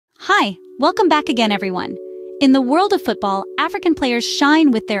Hi, welcome back again, everyone. In the world of football, African players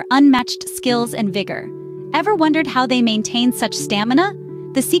shine with their unmatched skills and vigor. Ever wondered how they maintain such stamina?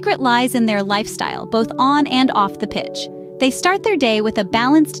 The secret lies in their lifestyle, both on and off the pitch. They start their day with a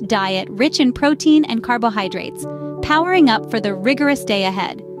balanced diet rich in protein and carbohydrates, powering up for the rigorous day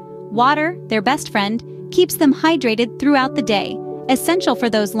ahead. Water, their best friend, keeps them hydrated throughout the day, essential for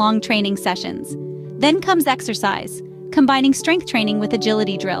those long training sessions. Then comes exercise, combining strength training with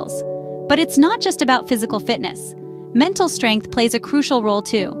agility drills. But it's not just about physical fitness. Mental strength plays a crucial role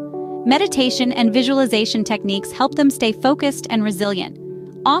too. Meditation and visualization techniques help them stay focused and resilient.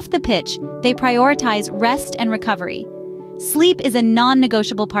 Off the pitch, they prioritize rest and recovery. Sleep is a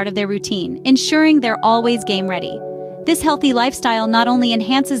non-negotiable part of their routine, ensuring they're always game-ready. This healthy lifestyle not only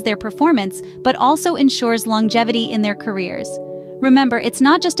enhances their performance, but also ensures longevity in their careers. Remember, it's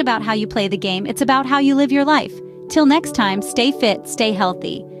not just about how you play the game, it's about how you live your life. Till next time, stay fit, stay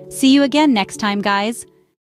healthy. See you again next time, guys.